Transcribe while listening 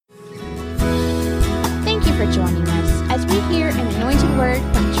for joining us as we hear an anointed word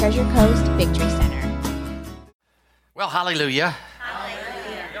from Treasure Coast Victory Center. Well, hallelujah.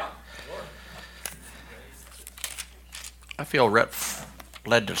 Hallelujah. I feel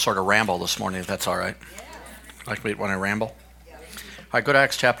led to sort of ramble this morning, if that's all right. Like me when I ramble? All right, go to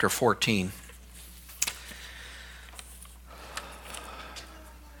Acts chapter 14.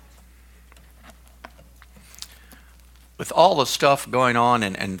 With all the stuff going on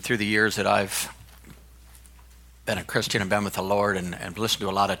and through the years that I've been a Christian and been with the Lord and listened to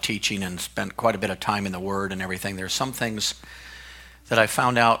a lot of teaching and spent quite a bit of time in the Word and everything, there's some things that I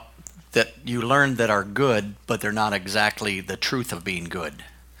found out that you learn that are good, but they're not exactly the truth of being good.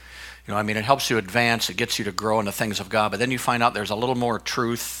 You know, I mean, it helps you advance, it gets you to grow in the things of God, but then you find out there's a little more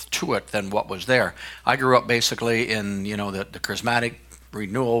truth to it than what was there. I grew up basically in, the charismatic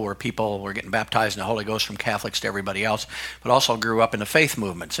renewal where people were getting baptized in the Holy Ghost from Catholics to everybody else, but also grew up in the faith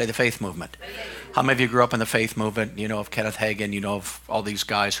movement. Say the faith movement. How many of you grew up in the faith movement? You know of Kenneth Hagin, you know of all these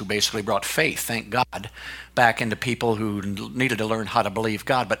guys who basically brought faith, thank God, back into people who needed to learn how to believe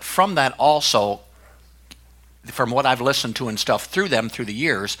God. But from that also, from what I've listened to and stuff through the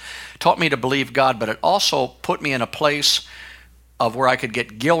years, taught me to believe God, but it also put me in a place of where I could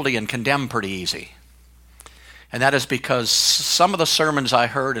get guilty and condemned pretty easy. And that is because some of the sermons I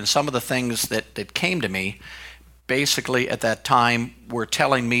heard and some of the things that came to me basically at that time were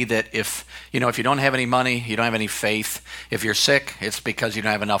telling me that if you don't have any money, you don't have any faith. If you're sick, it's because you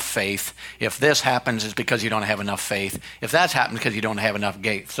don't have enough faith. If this happens, it's because you don't have enough faith. If that's happened, because you don't have enough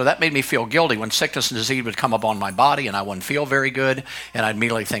faith. So that made me feel guilty when sickness and disease would come upon my body and I wouldn't feel very good. And I'd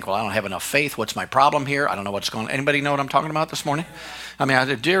immediately think, well, I don't have enough faith. What's my problem here? I don't know what's going on. Anybody know what I'm talking about this morning? I mean, I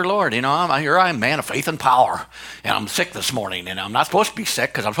said, dear Lord, here I am, man of faith and power. And I'm sick this morning. And I'm not supposed to be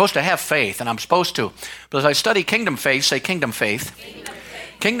sick because I'm supposed to have faith. And I'm supposed to. But as I study kingdom faith, say kingdom faith.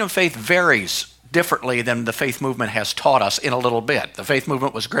 Kingdom faith varies differently than the faith movement has taught us in a little bit. The faith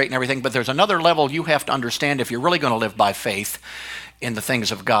movement was great and everything, but there's another level you have to understand if you're really going to live by faith in the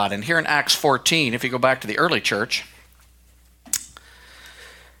things of God. And here in Acts 14, if you go back to the early church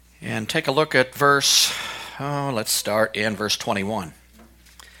and take a look at let's start in verse 21.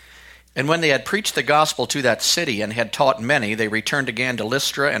 And when they had preached the gospel to that city and had taught many, they returned again to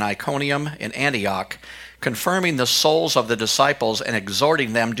Lystra and Iconium and Antioch, confirming the souls of the disciples and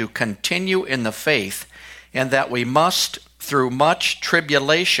exhorting them to continue in the faith, and that we must, through much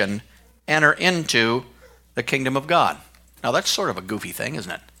tribulation, enter into the kingdom of God. Now that's sort of a goofy thing,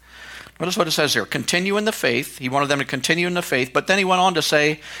 isn't it? Notice what it says here. Continue in the faith. He wanted them to continue in the faith, but then he went on to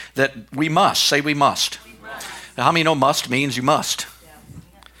say that we must. Say we must. Now, how many know must means you must?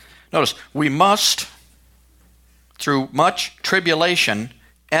 Notice, we must, through much tribulation,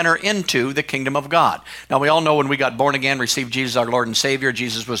 enter into the kingdom of God. Now, we all know when we got born again, received Jesus our Lord and Savior,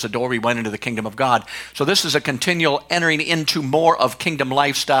 Jesus was the door, we went into the kingdom of God. So this is a continual entering into more of kingdom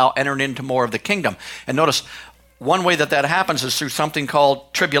lifestyle, entering into more of the kingdom. And notice, one way that happens is through something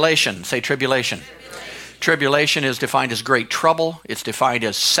called tribulation. Say tribulation. Tribulation is defined as great trouble. It's defined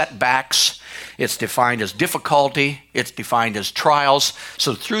as setbacks. It's defined as difficulty. It's defined as trials.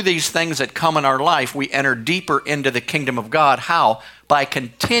 So through these things that come in our life, we enter deeper into the kingdom of God. How? By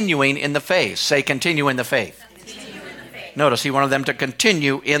continuing in the faith. Say continue in the faith. Continue in the faith. Notice he wanted them to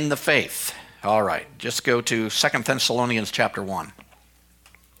continue in the faith. All right, just go to 2 Thessalonians chapter 1.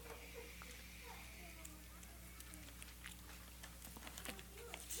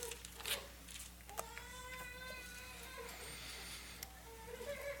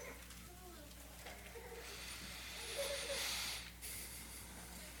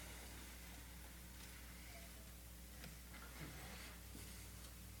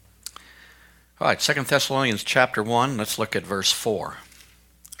 All right, 2 Thessalonians chapter 1, let's look at verse 4.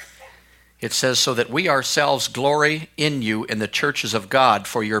 It says, so that we ourselves glory in you in the churches of God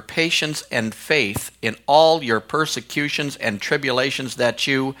for your patience and faith in all your persecutions and tribulations that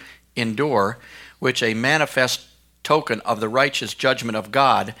you endure, which a manifest token of the righteous judgment of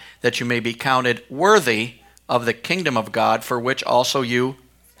God, that you may be counted worthy of the kingdom of God, for which also you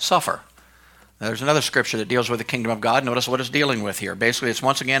suffer. Now, there's another scripture that deals with the kingdom of God. Notice what it's dealing with here. Basically, it's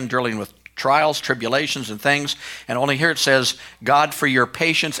once again dealing with trials, tribulations, and things. And only here it says, God, for your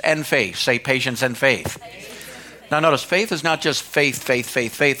patience and faith. Say patience and faith. Now notice, faith is not just faith.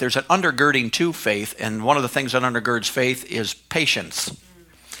 There's an undergirding to faith, and one of the things that undergirds faith is patience.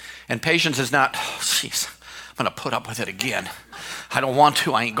 And patience is not, I'm going to put up with it again. I don't want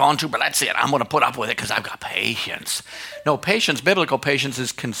to, I ain't going to, but that's it. I'm going to put up with it because I've got patience. No, patience, biblical patience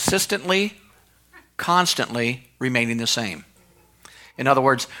is constantly remaining the same. In other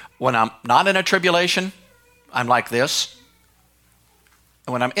words, when I'm not in a tribulation, I'm like this.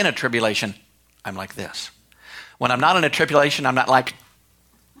 And when I'm in a tribulation, I'm like this. When I'm not in a tribulation, I'm not like,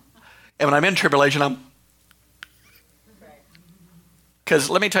 and when I'm in tribulation, I'm, because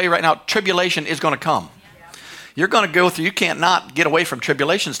let me tell you right now, tribulation is going to come. You're going to go through, you can't not get away from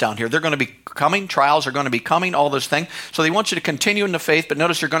tribulations down here. They're going to be coming, trials are going to be coming, all those things. So they want you to continue in the faith, but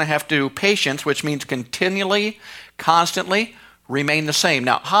notice you're going to have to do patience, which means continually, constantly remain the same.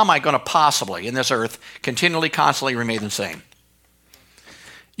 Now, how am I going to possibly, in this earth, continually, constantly remain the same?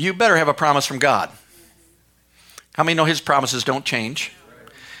 You better have a promise from God. How many know his promises don't change?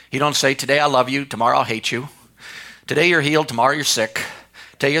 He don't say, today I love you, tomorrow I'll hate you. Today you're healed, tomorrow you're sick.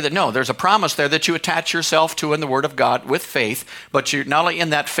 Tell you that no, there's a promise there that you attach yourself to in the Word of God with faith, but you're not only in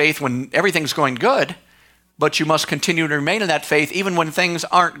that faith when everything's going good, but you must continue to remain in that faith even when things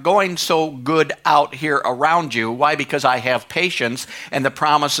aren't going so good out here around you. Why? Because I have patience, and the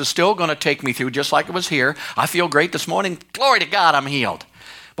promise is still going to take me through just like it was here. I feel great this morning. Glory to God, I'm healed.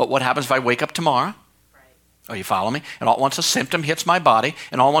 But what happens if I wake up tomorrow? Oh, you follow me? And all at once a symptom hits my body,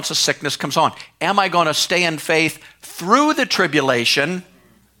 and all at once a sickness comes on. Am I going to stay in faith through the tribulation?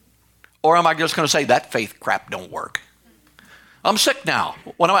 Or am I just going to say, that faith crap don't work? I'm sick now.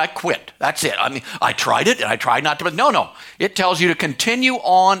 What am I quit? That's it. I mean, I tried it and I tried not to, but no. It tells you to continue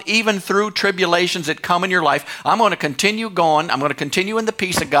on even through tribulations that come in your life. I'm going to continue going. I'm going to continue in the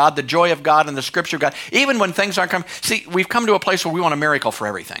peace of God, the joy of God, and the scripture of God, even when things aren't coming. See, we've come to a place where we want a miracle for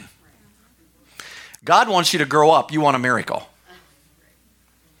everything. God wants you to grow up. You want a miracle.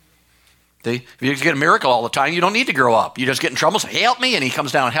 See, if you get a miracle all the time, you don't need to grow up. You just get in trouble, say, help me, and he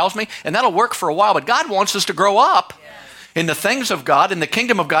comes down and helps me, and that'll work for a while. But God wants us to grow up in the things of God, in the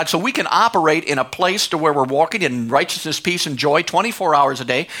kingdom of God, so we can operate in a place to where we're walking in righteousness, peace, and joy 24 hours a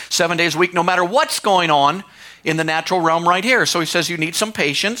day, 7 days a week, no matter what's going on in the natural realm right here. So he says you need some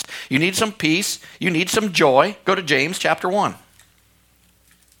patience, you need some peace, you need some joy. Go to James chapter 1.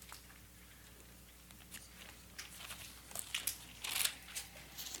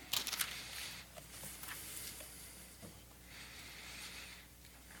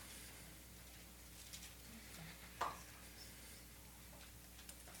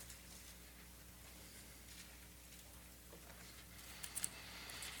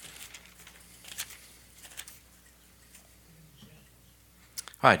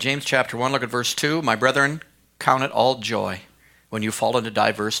 All right, James chapter 1, look at verse 2. My brethren, count it all joy when you fall into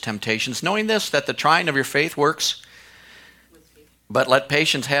diverse temptations, knowing this, that the trying of your faith works. But let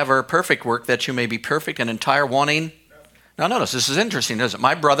patience have her perfect work, that you may be perfect and entire, wanting. Now notice, this is interesting, isn't it?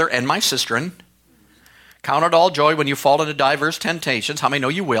 My brother and my sister, count it all joy when you fall into diverse temptations. How many know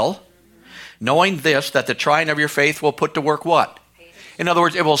you will? Knowing this, that the trying of your faith will put to work what? In other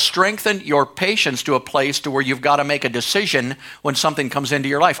words, it will strengthen your patience to a place to where you've got to make a decision when something comes into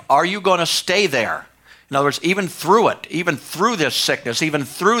your life. Are you going to stay there? In other words, even through it, even through this sickness, even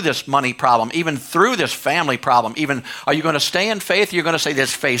through this money problem, even through this family problem, even are you going to stay in faith? You're going to say,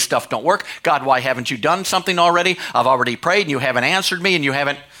 this faith stuff don't work. God, why haven't you done something already? I've already prayed and you haven't answered me and you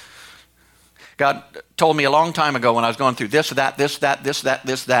haven't. God told me a long time ago when I was going through this, that,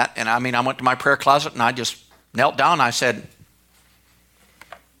 and I went to my prayer closet and I just knelt down and I said,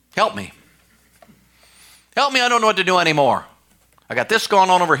 help me. Help me, I don't know what to do anymore. I got this going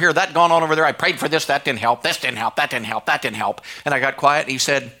on over here, that going on over there. I prayed for this, that didn't help. This didn't help, that didn't help, that didn't help. And I got quiet and he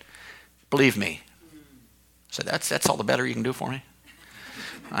said, believe me. I said, that's all the better you can do for me?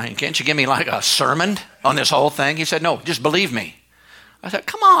 I mean, can't you give me like a sermon on this whole thing? He said, no, just believe me. I said,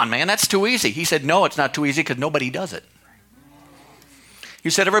 come on, man, that's too easy. He said, no, it's not too easy because nobody does it. He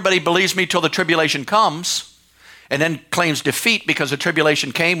said, everybody believes me till the tribulation comes, and then claims defeat because the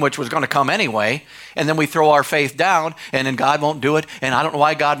tribulation came, which was going to come anyway, and then we throw our faith down, and then God won't do it, and I don't know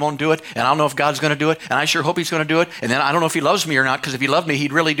why God won't do it, and I don't know if God's going to do it, and I sure hope he's going to do it, and then I don't know if he loves me or not, because if he loved me,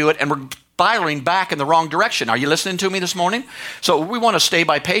 he'd really do it, and we're spiraling back in the wrong direction. Are you listening to me this morning? So we want to stay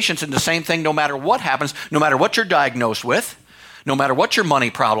by patience in the same thing no matter what happens, no matter what you're diagnosed with, no matter what your money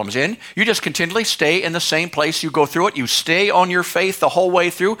problem's in, you just continually stay in the same place. You go through it. You stay on your faith the whole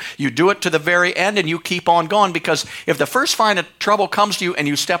way through. You do it to the very end, and you keep on going. Because if the first sign of trouble comes to you and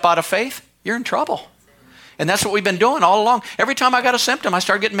you step out of faith, you're in trouble. And that's what we've been doing all along. Every time I got a symptom, I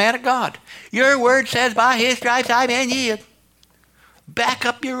started getting mad at God. Your word says, by his stripes I am healed. Back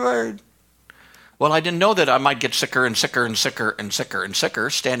up your word. Well, I didn't know that I might get sicker and sicker and sicker and sicker and sicker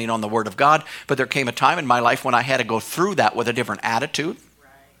standing on the Word of God, but there came a time in my life when I had to go through that with a different attitude,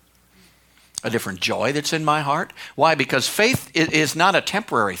 a different joy that's in my heart. Why? Because faith is not a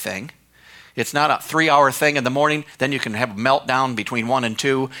temporary thing. It's not a 3-hour thing in the morning, then you can have a meltdown between 1 and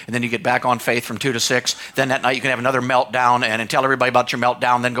 2, and then you get back on faith from 2 to 6. Then that night you can have another meltdown and tell everybody about your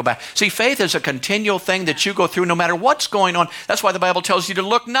meltdown, then go back. See, faith is a continual thing that you go through no matter what's going on. That's why the Bible tells you to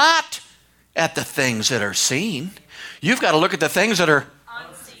look not at the things that are seen. You've got to look at the things that are,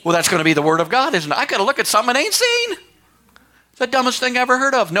 well, that's going to be the Word of God, isn't it? I got to look at something that ain't seen. It's the dumbest thing I ever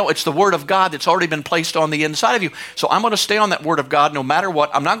heard of. No, it's the Word of God that's already been placed on the inside of you. So I'm going to stay on that Word of God no matter what.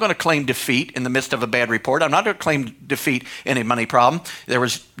 I'm not going to claim defeat in the midst of a bad report. I'm not going to claim defeat in a money problem. There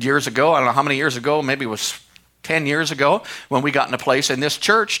was years ago, I don't know how many years ago, maybe it was 10 years ago, when we got in a place in this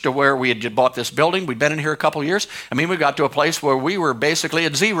church to where we had bought this building. We'd been in here a couple of years. I mean, we got to a place where we were basically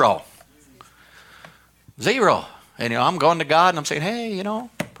at zero. Zero. And, I'm going to God and I'm saying, hey,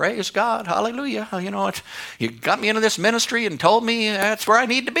 praise God, hallelujah. You got me into this ministry and told me that's where I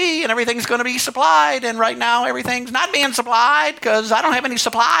need to be and everything's going to be supplied. And right now everything's not being supplied because I don't have any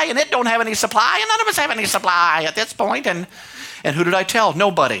supply and it don't have any supply and none of us have any supply at this point. And who did I tell?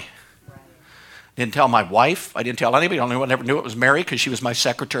 Nobody. Didn't tell my wife. I didn't tell anybody. The only one ever knew it was Mary because she was my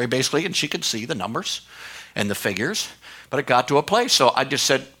secretary basically and she could see the numbers and the figures. But it got to a place. So I just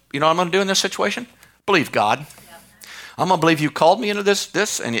said, what I'm going to do in this situation? Believe God. I'm going to believe you called me into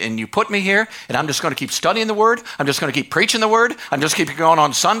this and you put me here, and I'm just going to keep studying the Word. I'm just going to keep preaching the Word. I'm just keep going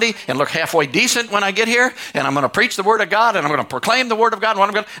on Sunday and look halfway decent when I get here, and I'm going to preach the Word of God, and I'm going to proclaim the Word of God.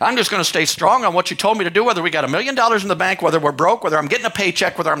 I'm just going to stay strong on what you told me to do, whether we got $1 million in the bank, whether we're broke, whether I'm getting a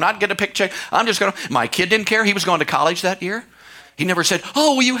paycheck, whether I'm not getting a paycheck. I'm just going to. My kid didn't care. He was going to college that year. He never said,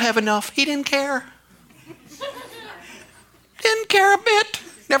 oh, will you have enough? He didn't care. Didn't care a bit.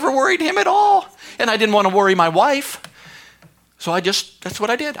 Never worried him at all. And I didn't want to worry my wife. So that's what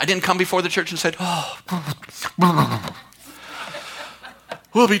I did. I didn't come before the church and said,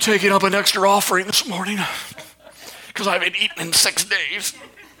 we'll be taking up an extra offering this morning because I haven't eaten in 6 days.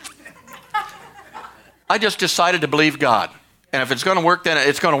 I just decided to believe God. And if it's going to work, then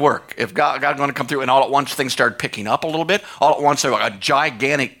it's going to work. If God's going to come through, and all at once things started picking up a little bit. All at once a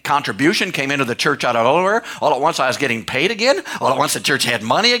gigantic contribution came into the church out of nowhere. All at once I was getting paid again. All at once the church had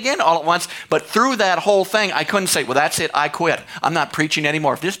money again. All at once. But through that whole thing, I couldn't say, well, that's it. I quit. I'm not preaching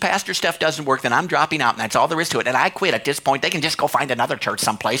anymore. If this pastor stuff doesn't work, then I'm dropping out. And that's all there is to it. And I quit at this point. They can just go find another church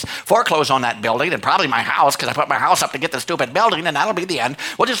someplace, foreclose on that building, and probably my house, because I put my house up to get the stupid building, and that'll be the end.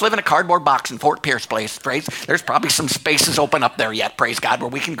 We'll just live in a cardboard box in Fort Pierce Place. Praise. There's probably some spaces open up there yet, praise God,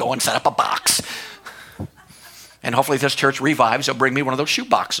 where we can go and set up a box. And hopefully if this church revives, they'll bring me one of those shoe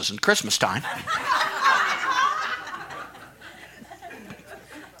boxes in Christmas time.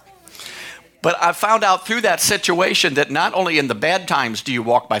 But I found out through that situation that not only in the bad times do you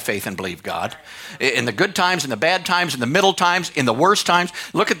walk by faith and believe God, in the good times, in the bad times, in the middle times, in the worst times.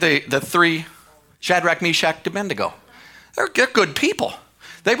 Look at the three, Shadrach, Meshach, Abednego. They're good people.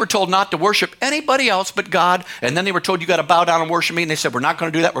 They were told not to worship anybody else but God, and then they were told you got to bow down and worship me, and they said, we're not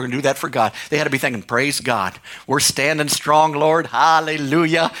going to do that, we're going to do that for God. They had to be thinking, praise God. We're standing strong, Lord.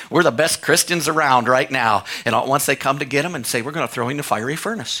 Hallelujah. We're the best Christians around right now. And once they come to get him and say, we're going to throw him in the fiery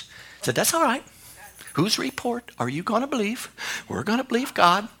furnace. I said, that's all right. Whose report are you going to believe? We're going to believe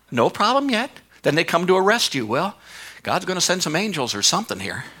God. No problem yet. Then they come to arrest you. Well, God's going to send some angels or something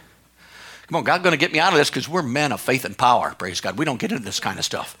here. Come on, God's going to get me out of this because we're men of faith and power, praise God. We don't get into this kind of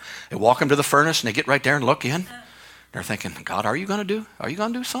stuff. They walk them to the furnace and they get right there and look in. They're thinking, God, are you going to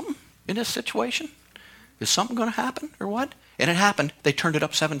do something in this situation? Is something going to happen or what? And it happened. They turned it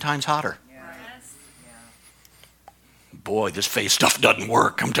up 7 times hotter. Yes. Boy, this faith stuff doesn't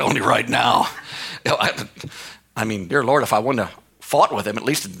work. I'm telling you right now. I mean, dear Lord, if I wouldn't have fought with them, at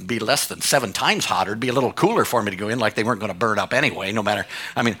least it'd be less than 7 times hotter. It'd be a little cooler for me to go in, like they weren't going to burn up anyway, no matter.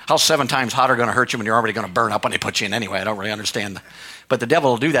 I mean, how's 7 times hotter going to hurt you when you're already going to burn up when they put you in anyway? I don't really understand. But the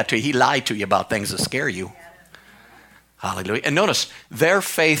devil will do that to you. He lied to you about things that scare you. Hallelujah. And notice, their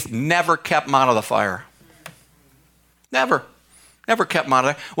faith never kept them out of the fire. Never kept them out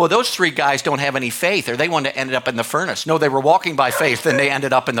of there. Well, those 3 guys don't have any faith, or they wanted to end up in the furnace. No, they were walking by faith, and they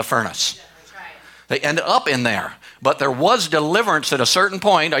ended up in the furnace. They ended up in there. But there was deliverance at a certain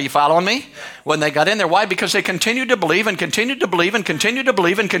point. Are you following me? When they got in there. Why? Because they continued to believe and continued to believe and continued to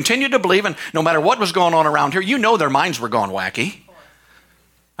believe and continued to believe. And no matter what was going on around here, their minds were going wacky.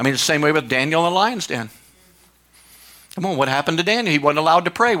 I mean, it's the same way with Daniel in the lion's den. Come on, what happened to Daniel? He wasn't allowed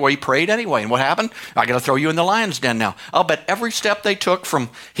to pray. Well, he prayed anyway. And what happened? I got to throw you in the lion's den now. I'll bet every step they took from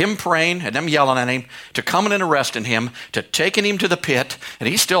him praying and them yelling at him to coming and arresting him to taking him to the pit. And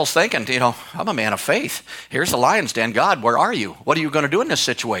he's still thinking, I'm a man of faith. Here's the lion's den. God, where are you? What are you going to do in this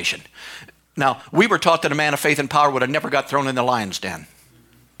situation? Now, we were taught that a man of faith and power would have never got thrown in the lion's den.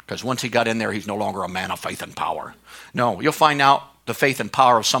 Because once he got in there, he's no longer a man of faith and power. No, you'll find out the faith and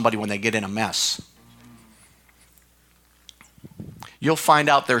power of somebody when they get in a mess. You'll find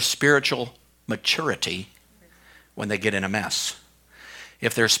out their spiritual maturity when they get in a mess.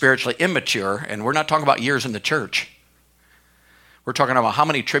 If they're spiritually immature, and we're not talking about years in the church, We're talking about how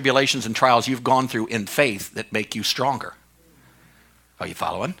many tribulations and trials you've gone through in faith that make you stronger. Are you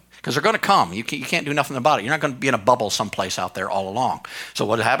following? Because they're going to come. You can't do nothing about it. You're not going to be in a bubble someplace out there all along. So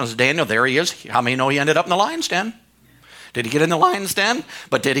what happens to Daniel? There he is. How many know he ended up in the lion's den? Did he get in the lion's den?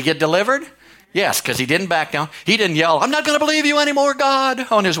 But did he get delivered? Yes, because he didn't back down. He didn't yell, I'm not going to believe you anymore, God,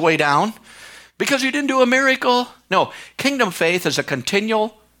 on his way down because you didn't do a miracle. No, kingdom faith is a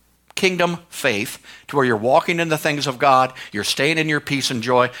continual kingdom faith to where you're walking in the things of God, you're staying in your peace and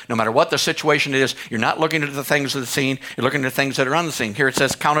joy, no matter what the situation is. You're not looking at the things of the scene, you're looking at the things that are on the scene. Here it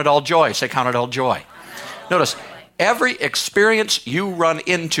says, count it all joy. Say, count it all joy. Notice, every experience you run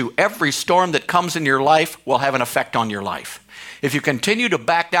into, every storm that comes in your life will have an effect on your life. If you continue to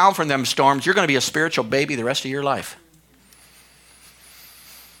back down from them storms, you're going to be a spiritual baby the rest of your life.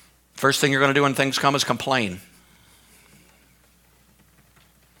 First thing you're going to do when things come is complain.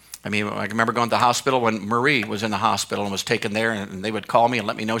 I mean, I remember going to the hospital when Marie was in the hospital and was taken there, and they would call me and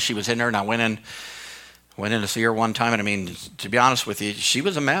let me know she was in there, and I went in to see her one time, and I mean, to be honest with you, she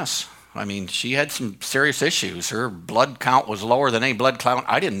was a mess. I mean, she had some serious issues. Her blood count was lower than any blood count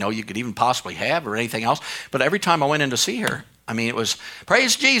I didn't know you could even possibly have or anything else. But every time I went in to see her, I mean, it was,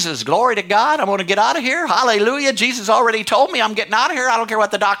 praise Jesus, glory to God, I'm going to get out of here, hallelujah, Jesus already told me I'm getting out of here, I don't care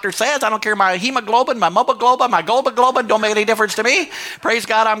what the doctor says, I don't care my hemoglobin, my moboglobin, my globoglobin, don't make any difference to me, praise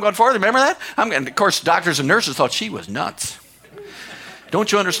God, I'm going forward, remember that? And of course, doctors and nurses thought she was nuts.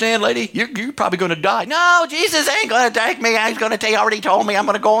 Don't you understand, lady? You're probably going to die. No, Jesus ain't going to take me. He's going to take. Already told me I'm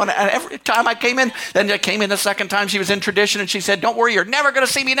going to go. And every time I came in, then I came in the second time. She was in tradition, and she said, "Don't worry, you're never going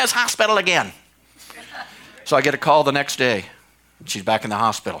to see me in this hospital again." So I get a call the next day. She's back in the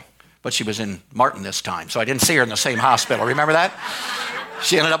hospital, but she was in Martin this time, so I didn't see her in the same hospital. Remember that?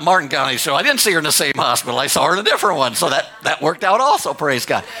 She ended up in Martin County, so I didn't see her in the same hospital. I saw her in a different one, so that worked out also, praise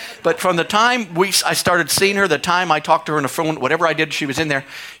God. But from the time I started seeing her, the time I talked to her on the phone, whatever I did, she was in there,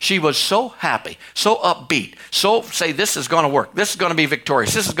 she was so happy, so upbeat, so say, this is going to work, this is going to be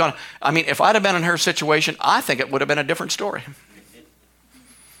victorious, this is going to, I mean, if I'd have been in her situation, I think it would have been a different story.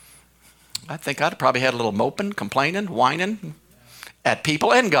 I think I'd have probably had a little moping, complaining, whining at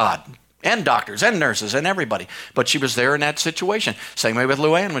people and God. And doctors and nurses and everybody. But she was there in that situation. Same way with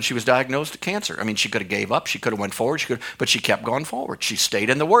Luann when she was diagnosed with cancer. I mean, she could have gave up. She could have went forward. But she kept going forward. She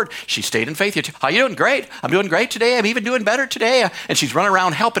stayed in the Word. She stayed in faith. How you doing? Great. I'm doing great today. I'm even doing better today. And she's running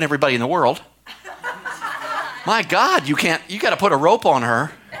around helping everybody in the world. My God, you got to put a rope on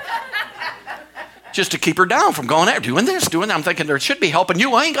her just to keep her down from going there, doing this, doing that. I'm thinking there should be helping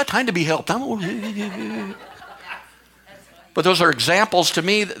you. I ain't got time to be helped. But those are examples to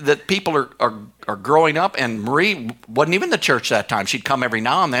me that people are growing up. And Marie wasn't even in the church that time. She'd come every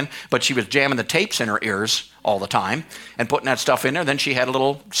now and then, but she was jamming the tapes in her ears all the time and putting that stuff in there. Then she had a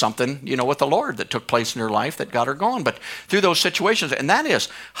little something, with the Lord that took place in her life that got her going. But through those situations, and that is,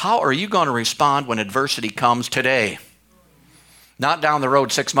 how are you going to respond when adversity comes today? Not down the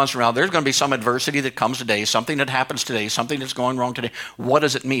road 6 months from now. There's going to be some adversity that comes today, something that happens today, something that's going wrong today. What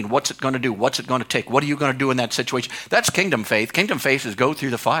does it mean? What's it going to do? What's it going to take? What are you going to do in that situation? That's kingdom faith. Kingdom faith is go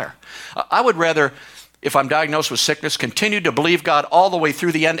through the fire. I would rather, if I'm diagnosed with sickness, continue to believe God all the way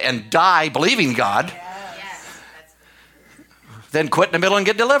through the end and die believing God than quit in the middle and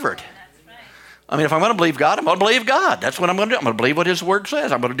get delivered. I mean, if I'm going to believe God, I'm going to believe God. That's what I'm going to do. I'm going to believe what His Word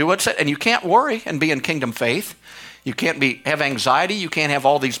says. I'm going to do what it says. And you can't worry and be in kingdom faith. You can't have anxiety. You can't have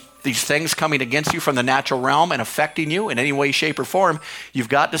all these things coming against you from the natural realm and affecting you in any way, shape, or form. You've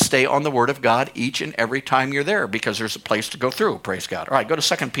got to stay on the Word of God each and every time you're there because there's a place to go through, praise God. All right, go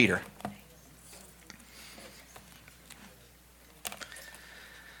to 2 Peter.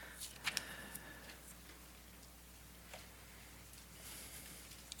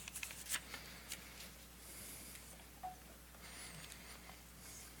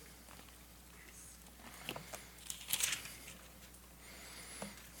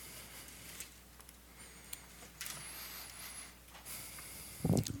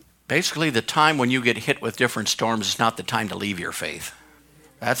 Basically, the time when you get hit with different storms is not the time to leave your faith.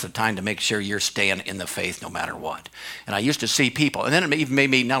 That's the time to make sure you're staying in the faith no matter what. And I used to see people, and then it even made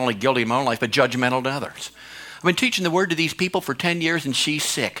me not only guilty of my own life, but judgmental to others. I've been teaching the Word to these people for 10 years, and she's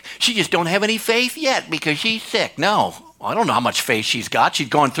sick. She just don't have any faith yet because she's sick. No, I don't know how much faith she's got. She's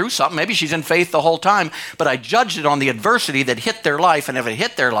going through something. Maybe she's in faith the whole time, but I judged it on the adversity that hit their life, and if it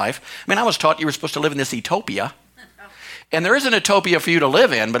hit their life, I was taught you were supposed to live in this utopia. And there is an utopia for you to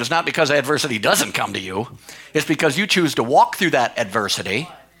live in, but it's not because adversity doesn't come to you. It's because you choose to walk through that adversity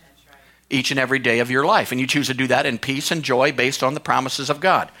each and every day of your life. And you choose to do that in peace and joy based on the promises of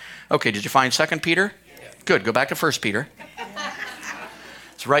God. Okay, did you find 2 Peter? Yeah. Good, go back to 1 Peter.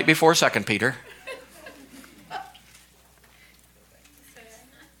 It's right before 2 Peter.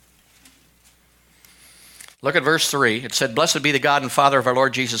 Look at verse 3. It said, "Blessed be the God and Father of our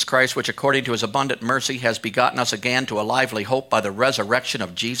Lord Jesus Christ, which according to his abundant mercy has begotten us again to a lively hope by the resurrection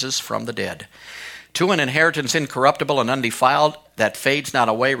of Jesus from the dead, to an inheritance incorruptible and undefiled, that fades not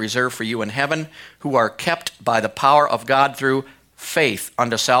away, reserved for you in heaven, who are kept by the power of God through faith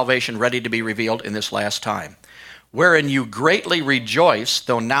unto salvation, ready to be revealed in this last time. Wherein you greatly rejoice,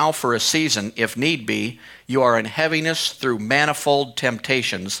 though now for a season, if need be, you are in heaviness through manifold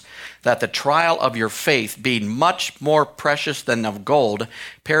temptations, that the trial of your faith, being much more precious than of gold,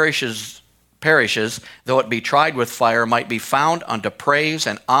 perishes, though it be tried with fire, might be found unto praise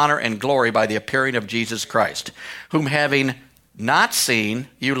and honor and glory by the appearing of Jesus Christ, whom having not seen,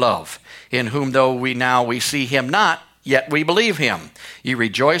 you love, in whom though we see him not, yet we believe him, ye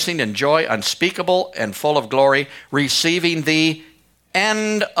rejoicing in joy unspeakable and full of glory, receiving the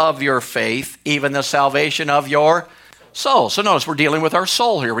end of your faith, even the salvation of your soul." So notice we're dealing with our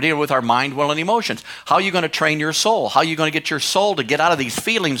soul here. We're dealing with our mind, will, and emotions. How are you going to train your soul? How are you going to get your soul to get out of these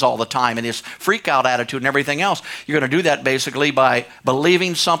feelings all the time and this freak out attitude and everything else? You're going to do that basically by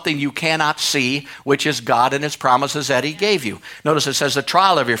believing something you cannot see, which is God and his promises that he gave you. Notice it says the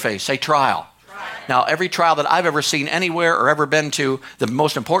trial of your faith. Say trial. Now, every trial that I've ever seen anywhere or ever been to, the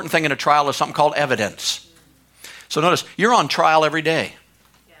most important thing in a trial is something called evidence. So notice, you're on trial every day.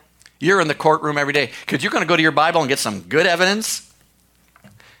 You're in the courtroom every day. Because you're going to go to your Bible and get some good evidence,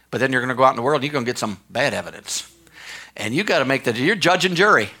 but then you're going to go out in the world and you're going to get some bad evidence. And you got to make you're judge and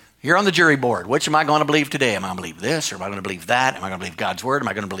jury. You're on the jury board. Which am I going to believe today? Am I going to believe this or am I going to believe that? Am I going to believe God's word? Am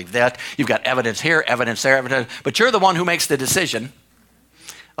I going to believe that? You've got evidence here, evidence there, evidence. But you're the one who makes the decision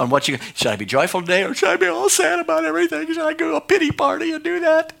on what should I be joyful today or should I be all sad about everything? Should I go to a pity party and do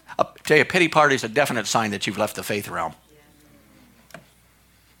that? I'll tell you, a pity party is a definite sign that you've left the faith realm.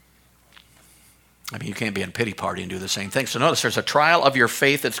 I mean, you can't be in a pity party and do the same thing. So notice there's a trial of your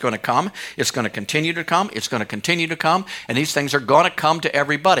faith that's going to come. It's going to continue to come. It's going to continue to come. And these things are going to come to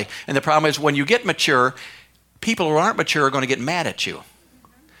everybody. And the problem is when you get mature, people who aren't mature are going to get mad at you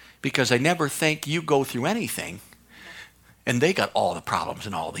because they never think you go through anything. And they got all the problems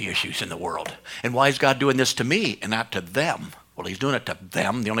and all the issues in the world. And why is God doing this to me and not to them? Well, he's doing it to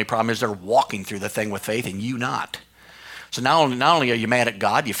them. The only problem is they're walking through the thing with faith and you not. So not only are you mad at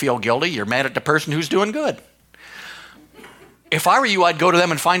God, you feel guilty, you're mad at the person who's doing good. If I were you, I'd go to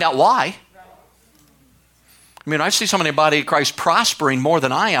them and find out why. I mean, I see somebody in the body of Christ prospering more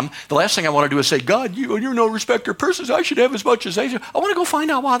than I am. The last thing I want to do is say, God, you're no respecter of persons. I should have as much as they do. I want to go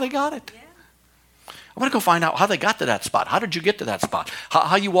find out why they got it. I want to go find out how they got to that spot. How did you get to that spot? How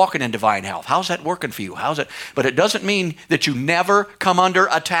are you walking in divine health? How's that working for you? But it doesn't mean that you never come under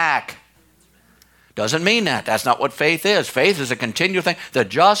attack. Doesn't mean that. That's not what faith is. Faith is a continual thing. The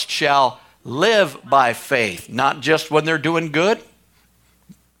just shall live by faith, not just when they're doing good.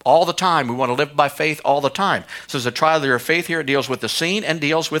 All the time. We want to live by faith all the time. So there's a trial of your faith here. It deals with the seen and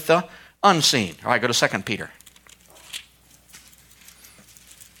deals with the unseen. All right, go to 2 Peter.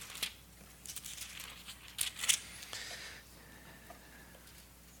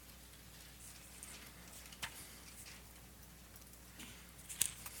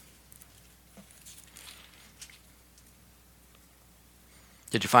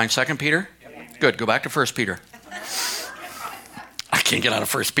 Did you find 2 Peter? Yep. Good. Go back to 1 Peter. I can't get out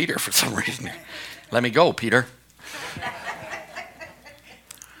of 1 Peter for some reason. Let me go, Peter.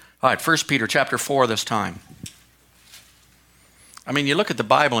 All right, 1 Peter chapter 4 this time. I mean, you look at the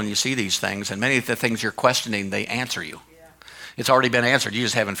Bible and you see these things, and many of the things you're questioning, they answer you. Yeah. It's already been answered. You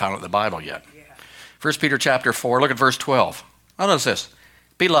just haven't found it in the Bible yet. Yeah. 1 Peter chapter 4, look at verse 12. Oh, notice this.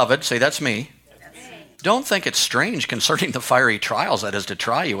 Beloved, say that's me. Don't think it's strange concerning the fiery trials that is to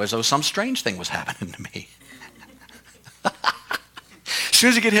try you, as though some strange thing was happening to me. As soon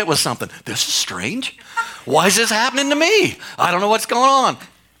as you get hit with something, this is strange. Why is this happening to me? I don't know what's going on.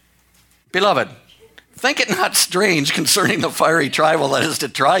 Beloved, think it not strange concerning the fiery trial that is to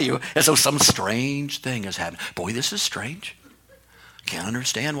try you, as though some strange thing has happened. Boy, this is strange. Can't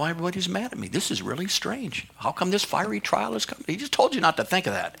understand why everybody's mad at me. This is really strange. How come this fiery trial is coming? He just told you not to think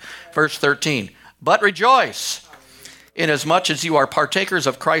of that. Verse 13. But rejoice, inasmuch as you are partakers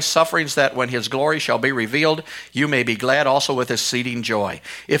of Christ's sufferings, that when his glory shall be revealed, you may be glad also with exceeding joy.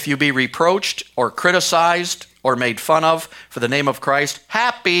 If you be reproached or criticized or made fun of for the name of Christ,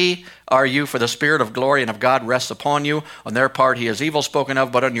 happy are you, for the Spirit of glory and of God rests upon you. On their part he is evil spoken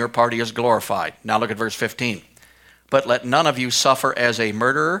of, but on your part he is glorified. Now look at verse 15. But let none of you suffer as a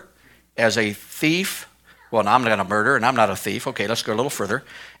murderer, as a thief. Well, no, I'm not a murderer and I'm not a thief. Okay, let's go a little further.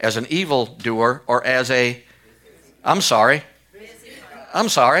 As an evildoer or as a,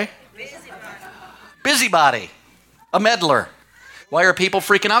 busybody, a meddler. Why are people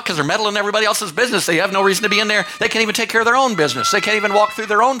freaking out? Because they're meddling in everybody else's business. They have no reason to be in there. They can't even take care of their own business. They can't even walk through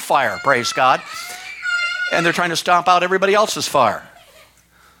their own fire, praise God. And they're trying to stomp out everybody else's fire.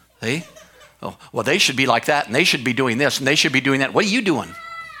 See? Oh, well, they should be like that, and they should be doing this, and they should be doing that. What are you doing?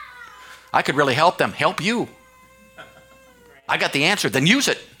 I could really help them. Help you. I got the answer. Then use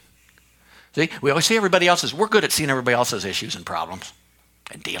it. See? We always see everybody else's. We're good at seeing everybody else's issues and problems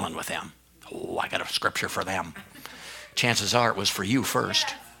and dealing with them. Oh, I got a scripture for them. Chances are it was for you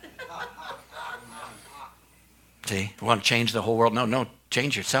first. See? You want to change the whole world? No.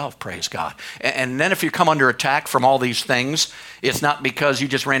 Change yourself, praise God. And then if you come under attack from all these things, it's not because you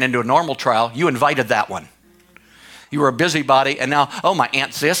just ran into a normal trial. You invited that one. You were a busybody, and now, oh, my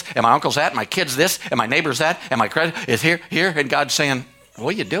aunt's this, and my uncle's that, and my kid's this, and my neighbor's that, and my credit is here, and God's saying,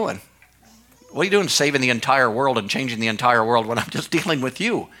 what are you doing? What are you doing saving the entire world and changing the entire world when I'm just dealing with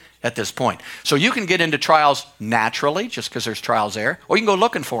you at this point? So you can get into trials naturally, just because there's trials there, or you can go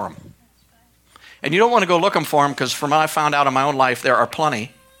looking for them. And you don't want to go looking for them because from what I found out in my own life, there are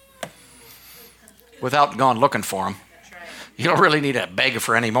plenty without going looking for them. You don't really need to beg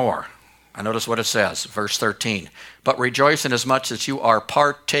for any more. I notice what it says, verse 13. But rejoice inasmuch as you are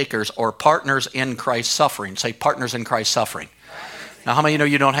partakers or partners in Christ's suffering. Say partners in Christ's suffering. Now, how many of you know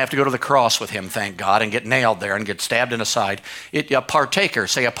you don't have to go to the cross with him, thank God, and get nailed there and get stabbed in the side? A partaker,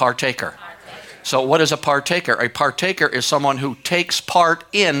 say a partaker. So what is a partaker? A partaker is someone who takes part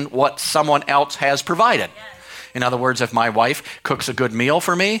in what someone else has provided. In other words, if my wife cooks a good meal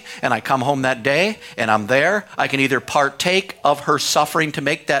for me and I come home that day and I'm there, I can either partake of her suffering to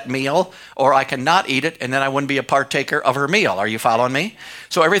make that meal or I can not eat it and then I wouldn't be a partaker of her meal. Are you following me?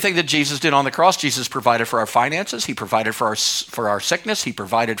 So everything that Jesus did on the cross, Jesus provided for our finances. He provided for our sickness. He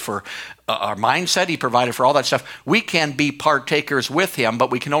provided for our mindset. He provided for all that stuff. We can be partakers with him,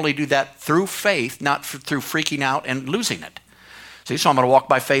 but we can only do that through faith, not through freaking out and losing it. See, so I'm going to walk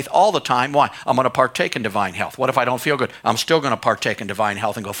by faith all the time. Why? I'm going to partake in divine health. What if I don't feel good? I'm still going to partake in divine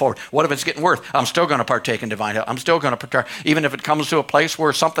health and go forward. What if it's getting worse? I'm still going to partake in divine health. I'm still going to partake. Even if it comes to a place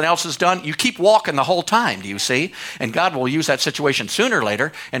where something else is done, you keep walking the whole time, do you see? And God will use that situation sooner or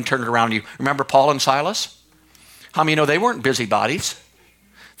later and turn it around you. Remember Paul and Silas? How many know they weren't busybodies?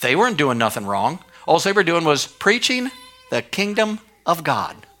 They weren't doing nothing wrong. All they were doing was preaching the kingdom of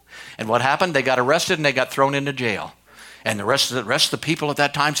God. And what happened? They got arrested and they got thrown into jail. And the rest of the people at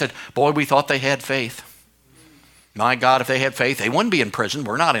that time said, boy, we thought they had faith. My God, if they had faith, they wouldn't be in prison.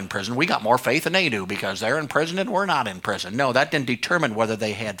 We're not in prison. We got more faith than they do because they're in prison and we're not in prison. No, that didn't determine whether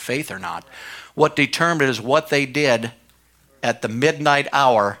they had faith or not. What determined is what they did at the midnight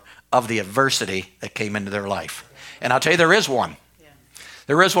hour of the adversity that came into their life. And I'll tell you, there is one.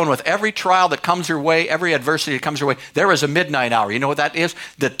 There is one with every trial that comes your way, every adversity that comes your way. There is a midnight hour. You know what that is?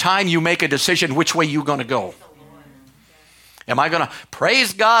 The time you make a decision which way you're going to go. Am I going to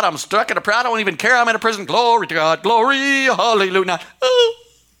praise God? I'm stuck in a prison. I don't even care. I'm in a prison. Glory to God. Glory. Hallelujah. Oh,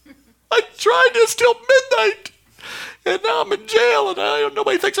 I tried this till midnight. And now I'm in jail. And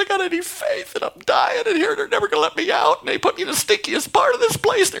nobody thinks I got any faith. And I'm dying in here. They're never going to let me out. And they put me in the stinkiest part of this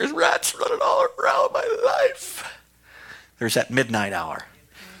place. There's rats running all around my life. There's that midnight hour.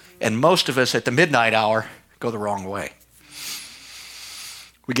 And most of us at the midnight hour go the wrong way.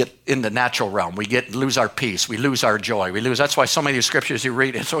 We get in the natural realm. We lose our peace. We lose our joy. That's why so many of the scriptures you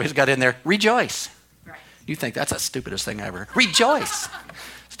read, it's always got in there, rejoice. Right. You think that's the stupidest thing ever. Rejoice.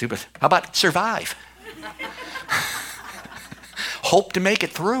 Stupid. How about survive? Hope to make it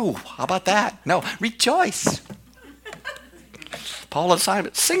through. How about that? No, rejoice. Paul and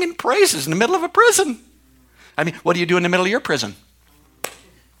Simon singing praises in the middle of a prison. I mean, what do you do in the middle of your prison?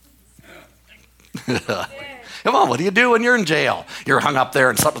 Come on, what do you do when you're in jail? You're hung up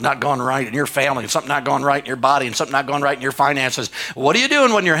there and something's not going right in your family, and something not going right in your body, and something not going right in your finances. What are you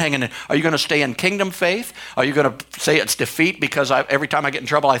doing when you're hanging in? Are you going to stay in kingdom faith? Are you going to say it's defeat because every time I get in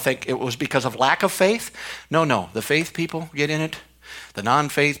trouble I think it was because of lack of faith? No. The faith people get in it. The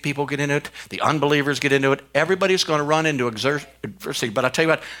non-faith people get in it. The unbelievers get into it. Everybody's going to run into adversity. But I'll tell you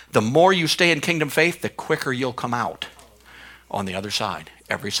what, the more you stay in kingdom faith, the quicker you'll come out on the other side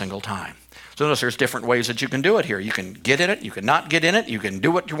every single time. So notice there's different ways that you can do it here. You can get in it. You can not get in it. You can do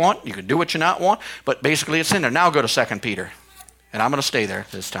what you want. You can do what you not want. But basically it's in there. Now go to 2 Peter. And I'm going to stay there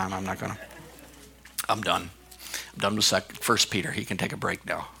this time. I'm done. I'm done with 1 Peter. He can take a break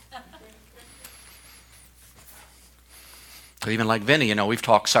now. So even like Vinny, we've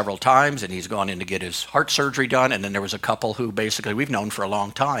talked several times, and he's gone in to get his heart surgery done. And then there was a couple who basically we've known for a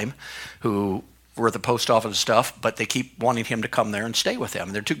long time who were at the post office and stuff, but they keep wanting him to come there and stay with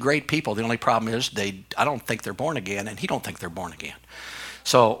them. They're two great people. The only problem is I don't think they're born again, and he don't think they're born again.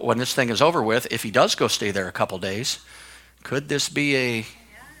 So when this thing is over with, if he does go stay there a couple days, Could this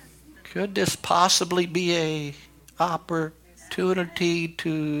possibly be a opportunity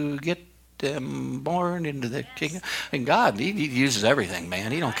to get them born into the kingdom? And God, he uses everything,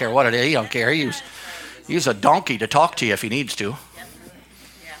 man. He don't care what it is. He don't care. He uses a donkey to talk to you if he needs to.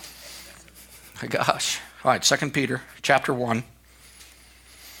 My gosh. All right, 2 Peter chapter 1.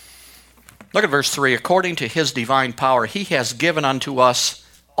 Look at verse 3. According to his divine power, he has given unto us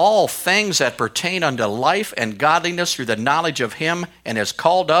all things that pertain unto life and godliness through the knowledge of him, and has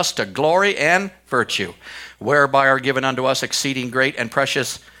called us to glory and virtue, whereby are given unto us exceeding great and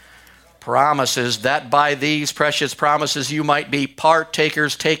precious promises, that by these precious promises you might be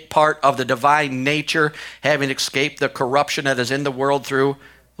partakers, take part of the divine nature, having escaped the corruption that is in the world through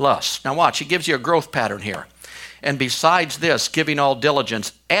lust. Now watch, he gives you a growth pattern here. And besides this, giving all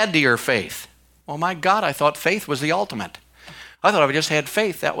diligence, add to your faith. Oh my God, I thought faith was the ultimate. I thought if I just had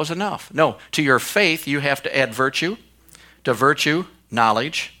faith, that was enough. No, to your faith, you have to add virtue. To virtue,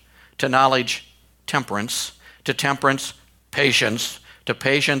 knowledge. To knowledge, temperance. To temperance, patience. To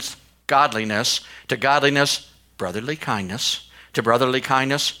patience, godliness. To godliness, brotherly kindness. To brotherly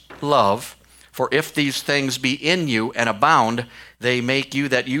kindness, love. For if these things be in you and abound, they make you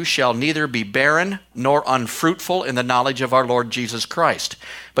that you shall neither be barren nor unfruitful in the knowledge of our Lord Jesus Christ.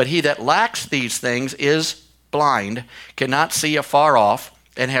 But he that lacks these things is blind, cannot see afar off,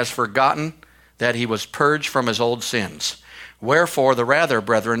 and has forgotten that he was purged from his old sins. Wherefore the rather,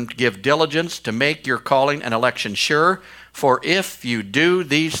 brethren, give diligence to make your calling and election sure. For if you do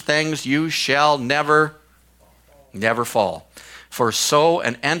these things, you shall never fall. For so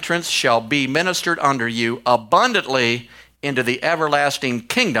an entrance shall be ministered unto you abundantly into the everlasting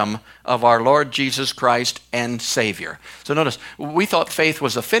kingdom of our Lord Jesus Christ and Savior. So notice, we thought faith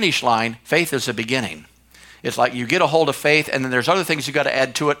was the finish line. Faith is the beginning. It's like you get a hold of faith, and then there's other things you got to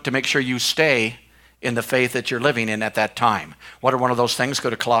add to it to make sure you stay in the faith that you're living in at that time. What are one of those things?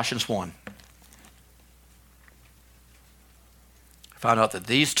 Go to Colossians 1. I found out that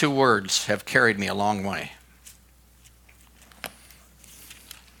these two words have carried me a long way.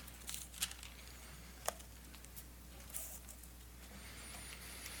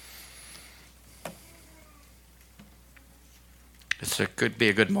 It could be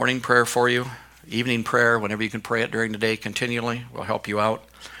a good morning prayer for you, evening prayer, whenever you can pray it during the day continually, will help you out.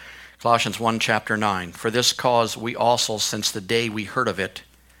 Colossians 1, chapter 9. For this cause we also, since the day we heard of it,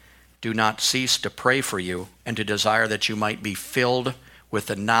 do not cease to pray for you and to desire that you might be filled with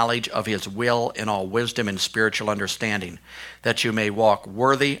the knowledge of his will in all wisdom and spiritual understanding, that you may walk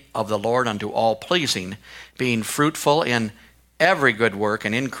worthy of the Lord unto all pleasing, being fruitful in every good work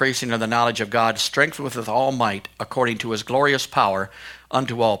and increasing in the knowledge of God, strengthened with all might according to his glorious power,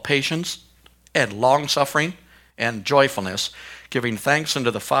 unto all patience and long-suffering and joyfulness, giving thanks unto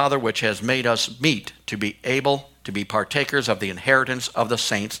the Father which has made us meet to be able to be partakers of the inheritance of the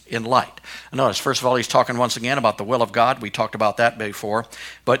saints in light. Notice, first of all, he's talking once again about the will of God. We talked about that before.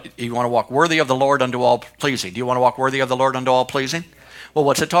 But you want to walk worthy of the Lord unto all pleasing. Do you want to walk worthy of the Lord unto all pleasing? Well,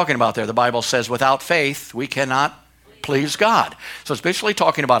 what's it talking about there? The Bible says without faith we cannot please God. So it's basically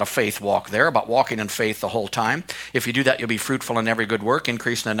talking about a faith walk there, about walking in faith the whole time. If you do that, you'll be fruitful in every good work,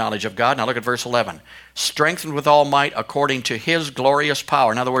 increasing the knowledge of God. Now look at verse 11. Strengthened with all might according to his glorious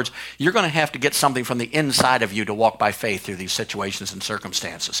power. In other words, you're going to have to get something from the inside of you to walk by faith through these situations and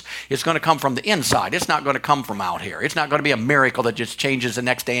circumstances. It's going to come from the inside. It's not going to come from out here. It's not going to be a miracle that just changes the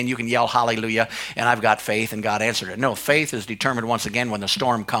next day and you can yell hallelujah and I've got faith and God answered it. No, faith is determined once again when the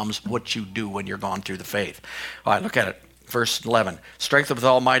storm comes, what you do when you're gone through the faith. All right, look at it. Verse 11, strengthened with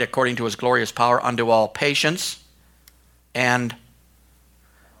all might according to his glorious power unto all patience and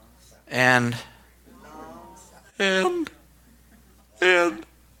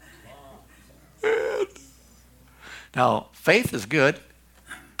now faith is good.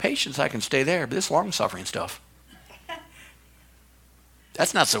 Patience, I can stay there, but this long-suffering stuff,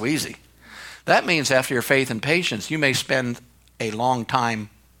 that's not so easy. That means after your faith and patience, you may spend a long time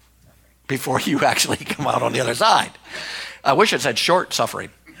before you actually come out on the other side. I wish it said short suffering.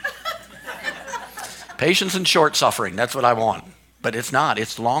 Patience and short suffering, that's what I want. But it's not,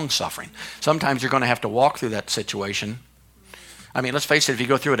 it's long suffering. Sometimes you're going to have to walk through that situation. I mean, let's face it, if you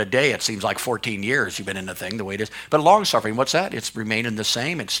go through it a day, it seems like 14 years you've been in the thing the way it is. But long suffering, what's that? It's remaining the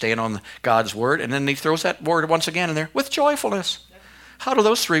same, it's staying on God's word, and then he throws that word once again in there, with joyfulness. How do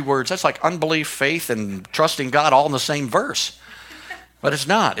those three words, that's like unbelief, faith, and trusting God all in the same verse. But it's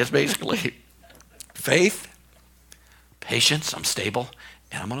not, it's basically faith, patience, I'm stable,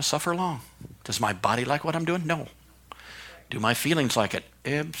 and I'm going to suffer long. Does my body like what I'm doing? No. Do my feelings like it?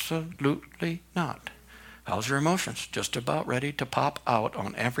 Absolutely not. How's your emotions? Just about ready to pop out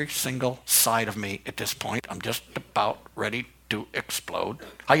on every single side of me at this point. I'm just about ready to explode.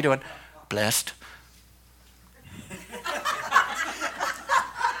 How you doing? Blessed.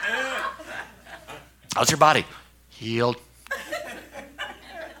 How's your body? Healed.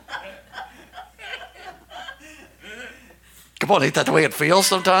 Come on, ain't that the way it feels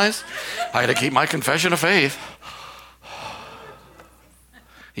sometimes? I got to keep my confession of faith.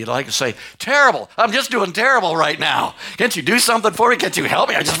 You'd like to say, terrible. I'm just doing terrible right now. Can't you do something for me? Can't you help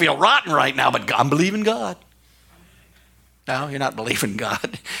me? I just feel rotten right now, but I'm believing God. No, you're not believing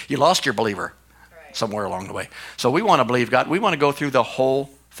God. You lost your believer somewhere along the way. So we want to believe God. We want to go through the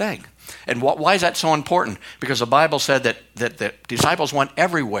whole thing. And why is that so important? Because the Bible said that the disciples went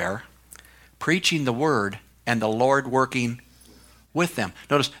everywhere preaching the word and the Lord working with them.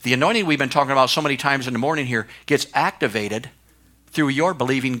 Notice the anointing we've been talking about so many times in the morning here gets activated through your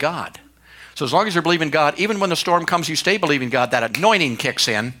believing God. So as long as you're believing God, even when the storm comes, you stay believing God, that anointing kicks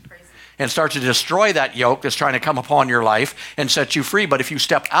in and starts to destroy that yoke that's trying to come upon your life and set you free. But if you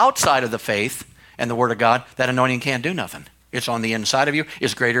step outside of the faith and the Word of God, that anointing can't do nothing. It's on the inside of you.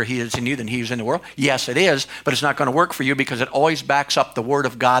 Is greater He is in you than He is in the world? Yes, it is, but it's not going to work for you because it always backs up the Word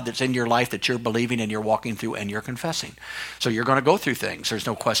of God that's in your life that you're believing and you're walking through and you're confessing. So you're going to go through things. There's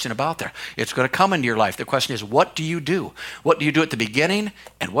no question about that. It's going to come into your life. The question is, what do you do? What do you do at the beginning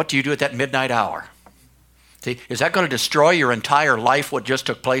and what do you do at that midnight hour? See, is that going to destroy your entire life, what just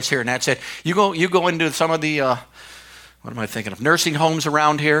took place here? And that's it. You go into some of the, what am I thinking of, nursing homes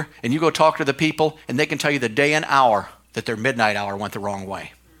around here, and you go talk to the people, and they can tell you the day and hour that their midnight hour went the wrong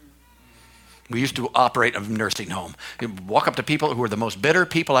way. We used to operate a nursing home. You'd walk up to people who were the most bitter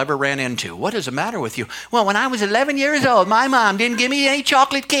people I ever ran into. What is the matter with you? Well, when I was 11 years old, my mom didn't give me any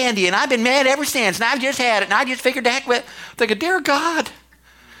chocolate candy, and I've been mad ever since, and I've just had it, and I just figured the heck with it. I'm thinking, dear God,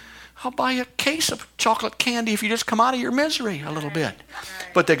 I'll buy you a case of chocolate candy if you just come out of your misery a little bit.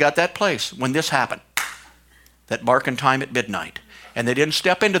 But they got that place when this happened, that marking time at midnight. And they didn't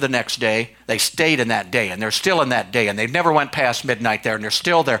step into the next day. They stayed in that day, and they're still in that day, and they never went past midnight there, and they're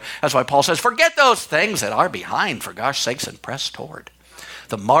still there. That's why Paul says, forget those things that are behind, for gosh sakes, and press toward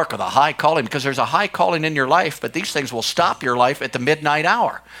the mark of the high calling, because there's a high calling in your life, but these things will stop your life at the midnight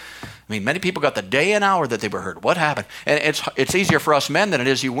hour. I mean, many people got the day and hour that they were heard. What happened? And it's easier for us men than it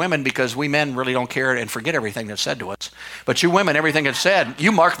is you women, because we men really don't care and forget everything that's said to us. But you women, everything that's said,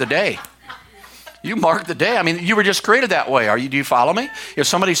 you mark the day. You mark the day. I mean, you were just created that way. Do you follow me? If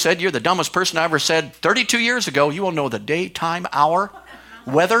somebody said you're the dumbest person I ever said 32 years ago, you will know the day, time, hour,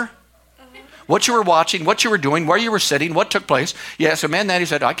 weather, what you were watching, what you were doing, where you were sitting, what took place. Yes, a man that he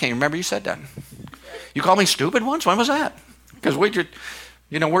said, I can't remember you said that. You called me stupid once? When was that? Because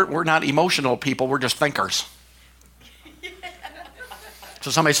we're not emotional people. We're just thinkers. So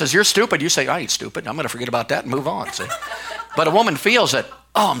somebody says, you're stupid. You say, I ain't stupid. I'm going to forget about that and move on. See? But a woman feels that,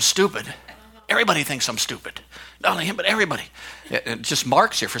 oh, I'm stupid. Everybody thinks I'm stupid. Not only him, but everybody. It just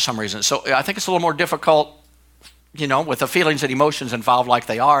marks you for some reason. So I think it's a little more difficult, with the feelings and emotions involved like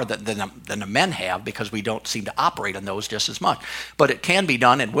they are than the men have, because we don't seem to operate on those just as much. But it can be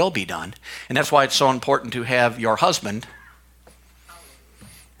done and will be done. And that's why it's so important to have your husband,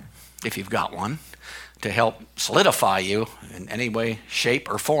 if you've got one, to help solidify you in any way,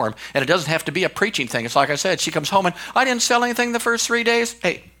 shape, or form. And it doesn't have to be a preaching thing. It's like I said, she comes home and, I didn't sell anything the first 3 days.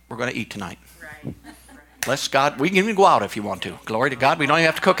 Hey, we're going to eat tonight. Bless God. We can even go out if you want to. Glory to God. We don't even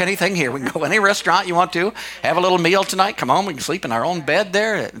have to cook anything here. We can go any restaurant you want to. Have a little meal tonight. Come on. We can sleep in our own bed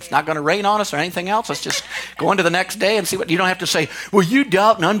there. It's not going to rain on us or anything else. Let's just go into the next day and see what. You don't have to say, well, you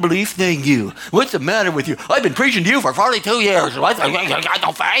doubt and unbelief thing, you. What's the matter with you? I've been preaching to you for 42 years. I got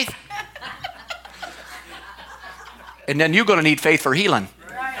no faith. And then you're going to need faith for healing.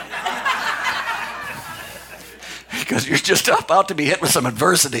 Because you're just about to be hit with some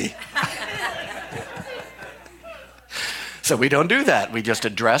adversity. So we don't do that. We just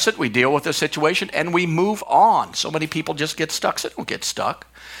address it, we deal with the situation, and we move on. So many people just get stuck. So don't get stuck.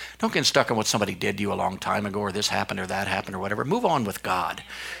 Don't get stuck on what somebody did to you a long time ago, or this happened or that happened or whatever. Move on with God.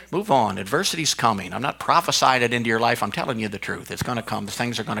 Move on. Adversity's coming. I'm not prophesying it into your life. I'm telling you the truth. It's going to come.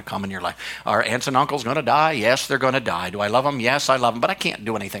 Things are going to come in your life. Our aunts and uncles going to die? Yes, they're going to die. Do I love them? Yes, I love them. But I can't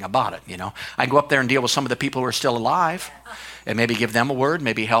do anything about it, I go up there and deal with some of the people who are still alive and maybe give them a word,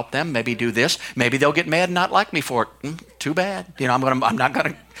 maybe help them, maybe do this. Maybe they'll get mad and not like me for it. Too bad. I'm not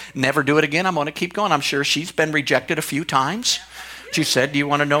going to never do it again. I'm going to keep going. I'm sure she's been rejected a few times. She said, do you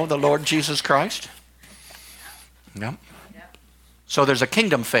want to know the Lord Jesus Christ? Yep. So there's a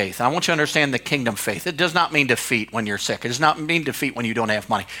kingdom faith. I want you to understand the kingdom faith. It does not mean defeat when you're sick. It does not mean defeat when you don't have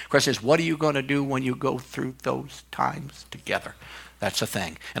money. The question is, what are you going to do when you go through those times together? That's the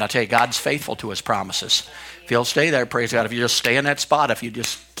thing. And I'll tell you, God's faithful to his promises. If you'll stay there, praise God, if you just stay in that spot, if you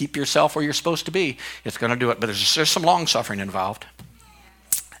just keep yourself where you're supposed to be, it's going to do it. But there's some long suffering involved.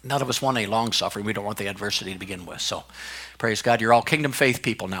 None of us want any long suffering. We don't want the adversity to begin with. So praise God, you're all kingdom faith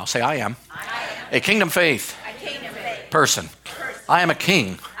people now. Say, I am a kingdom faith person. I am a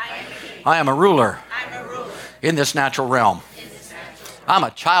king. I am a ruler in this natural realm. I'm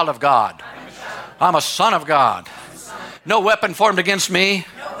a child of God. I'm a son of God. No weapon formed against me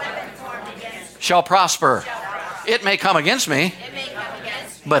shall prosper. It may come against me,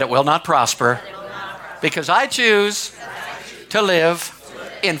 but it will not prosper, because I choose to live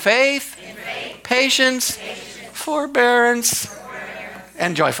in faith, patience, forbearance,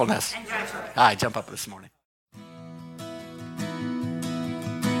 and joyfulness. I jump up this morning.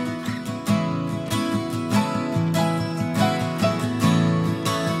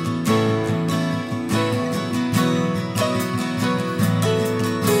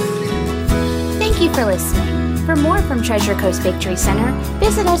 Thank you for listening. For more from Treasure Coast Victory Center,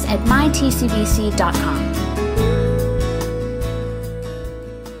 visit us at mytcbc.com.